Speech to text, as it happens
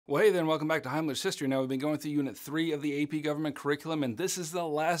Well, hey there, and welcome back to Heimler's History. Now, we've been going through Unit 3 of the AP Government curriculum, and this is the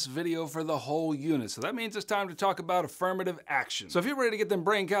last video for the whole unit. So that means it's time to talk about affirmative action. So if you're ready to get them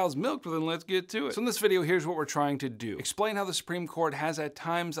brain cows milked, well, then let's get to it. So in this video, here's what we're trying to do. Explain how the Supreme Court has at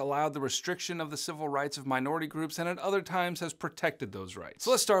times allowed the restriction of the civil rights of minority groups, and at other times has protected those rights.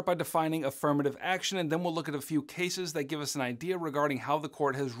 So let's start by defining affirmative action, and then we'll look at a few cases that give us an idea regarding how the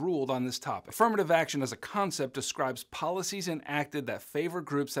court has ruled on this topic. Affirmative action as a concept describes policies enacted that favor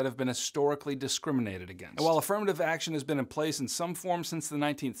groups that have been historically discriminated against. And while affirmative action has been in place in some form since the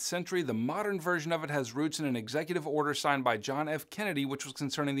 19th century, the modern version of it has roots in an executive order signed by John F. Kennedy, which was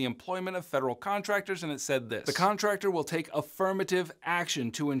concerning the employment of federal contractors, and it said this: "The contractor will take affirmative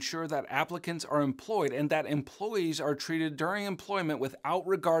action to ensure that applicants are employed and that employees are treated during employment without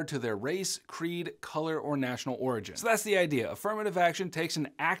regard to their race, creed, color, or national origin." So that's the idea. Affirmative action takes an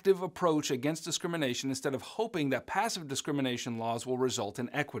active approach against discrimination instead of hoping that passive discrimination laws will result in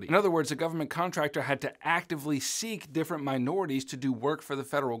equity. In other words, a government contractor had to actively seek different minorities to do work for the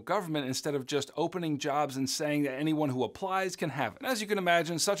federal government instead of just opening jobs and saying that anyone who applies can have it. And as you can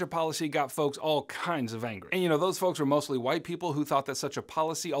imagine, such a policy got folks all kinds of angry. And those folks were mostly white people who thought that such a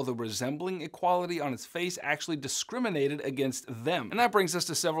policy, although resembling equality on its face, actually discriminated against them. And that brings us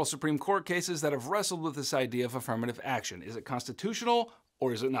to several Supreme Court cases that have wrestled with this idea of affirmative action. Is it constitutional?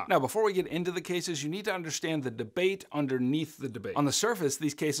 Or is it not? Now, before we get into the cases, you need to understand the debate underneath the debate. On the surface,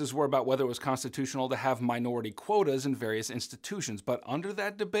 these cases were about whether it was constitutional to have minority quotas in various institutions, but under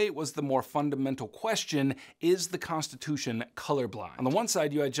that debate was the more fundamental question: is the Constitution colorblind? On the one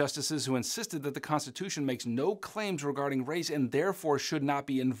side, you had justices who insisted that the Constitution makes no claims regarding race and therefore should not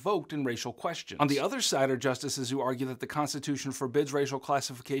be invoked in racial questions. On the other side are justices who argue that the Constitution forbids racial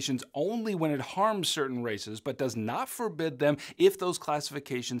classifications only when it harms certain races, but does not forbid them if those classifications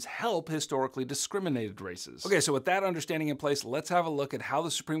help historically discriminated races. Okay, so with that understanding in place, let's have a look at how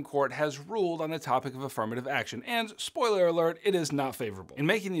the Supreme Court has ruled on the topic of affirmative action. And spoiler alert, it is not favorable. In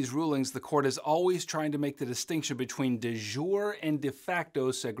making these rulings, the court is always trying to make the distinction between de jure and de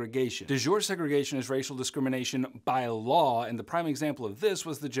facto segregation. De jure segregation is racial discrimination by law, and the prime example of this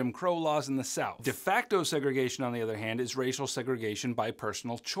was the Jim Crow laws in the South. De facto segregation, on the other hand, is racial segregation by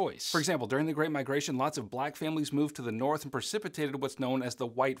personal choice. For example, during the Great Migration, lots of black families moved to the north and precipitated what's known as the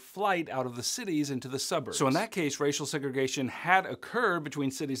white flight out of the cities into the suburbs. So in that case, racial segregation had occurred between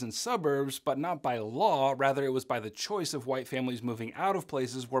cities and suburbs, but not by law. Rather, it was by the choice of white families moving out of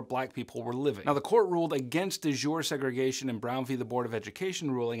places where black people were living. Now, the court ruled against de jure segregation in Brown v. the Board of Education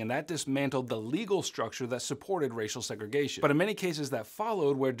ruling, and that dismantled the legal structure that supported racial segregation. But in many cases that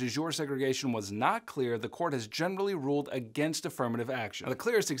followed, where de jure segregation was not clear, the court has generally ruled against affirmative action. Now, the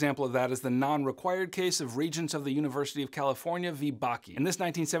clearest example of that is the non-required case of Regents of the University of California v. Bakke. In this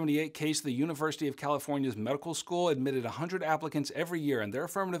 1978 case, the University of California's medical school admitted 100 applicants every year, and their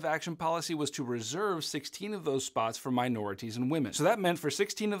affirmative action policy was to reserve 16 of those spots for minorities and women. So that meant for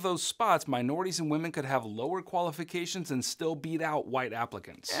 16 of those spots, minorities and women could have lower qualifications and still beat out white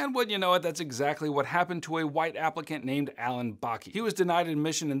applicants. And wouldn't you know it, that's exactly what happened to a white applicant named Alan Bakke. He was denied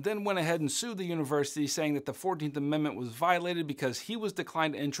admission and then went ahead and sued the university, saying that the 14th Amendment was violated because he was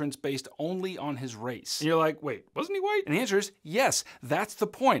declined entrance based only on his race. And you're like, wait, wasn't he white? And the answer is yes, that's the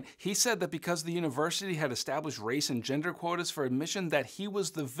point. He said that because the university had established race and gender quotas for admission, that he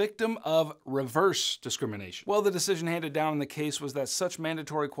was the victim of reverse discrimination. Well, the decision handed down in the case was that such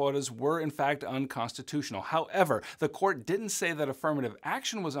mandatory quotas were in fact unconstitutional. However, the court didn't say that affirmative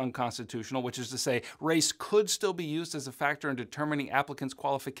action was unconstitutional, which is to say race could still be used as a factor in determining applicants'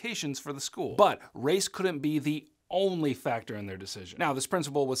 qualifications for the school. But race couldn't be the only factor in their decision. Now, this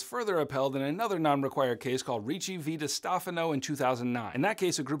principle was further upheld in another non-required case called Ricci v. DiStefano in 2009. In that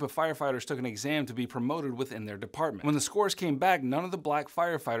case, a group of firefighters took an exam to be promoted within their department. When the scores came back, none of the black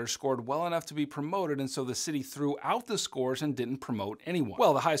firefighters scored well enough to be promoted, and so the city threw out the scores and didn't promote anyone.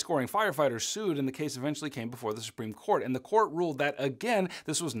 Well, the high-scoring firefighters sued, and the case eventually came before the Supreme Court, and the court ruled that, again,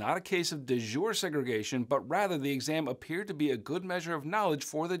 this was not a case of de jure segregation, but rather the exam appeared to be a good measure of knowledge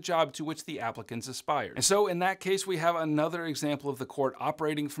for the job to which the applicants aspired. And so, in that case, we have another example of the court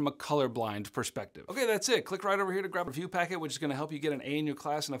operating from a colorblind perspective. Okay, that's it. Click right over here to grab a review packet, which is going to help you get an A in your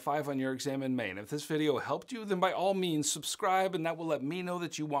class and a 5 on your exam in May. And if this video helped you, then by all means subscribe, and that will let me know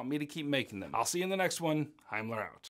that you want me to keep making them. I'll see you in the next one. Heimler out.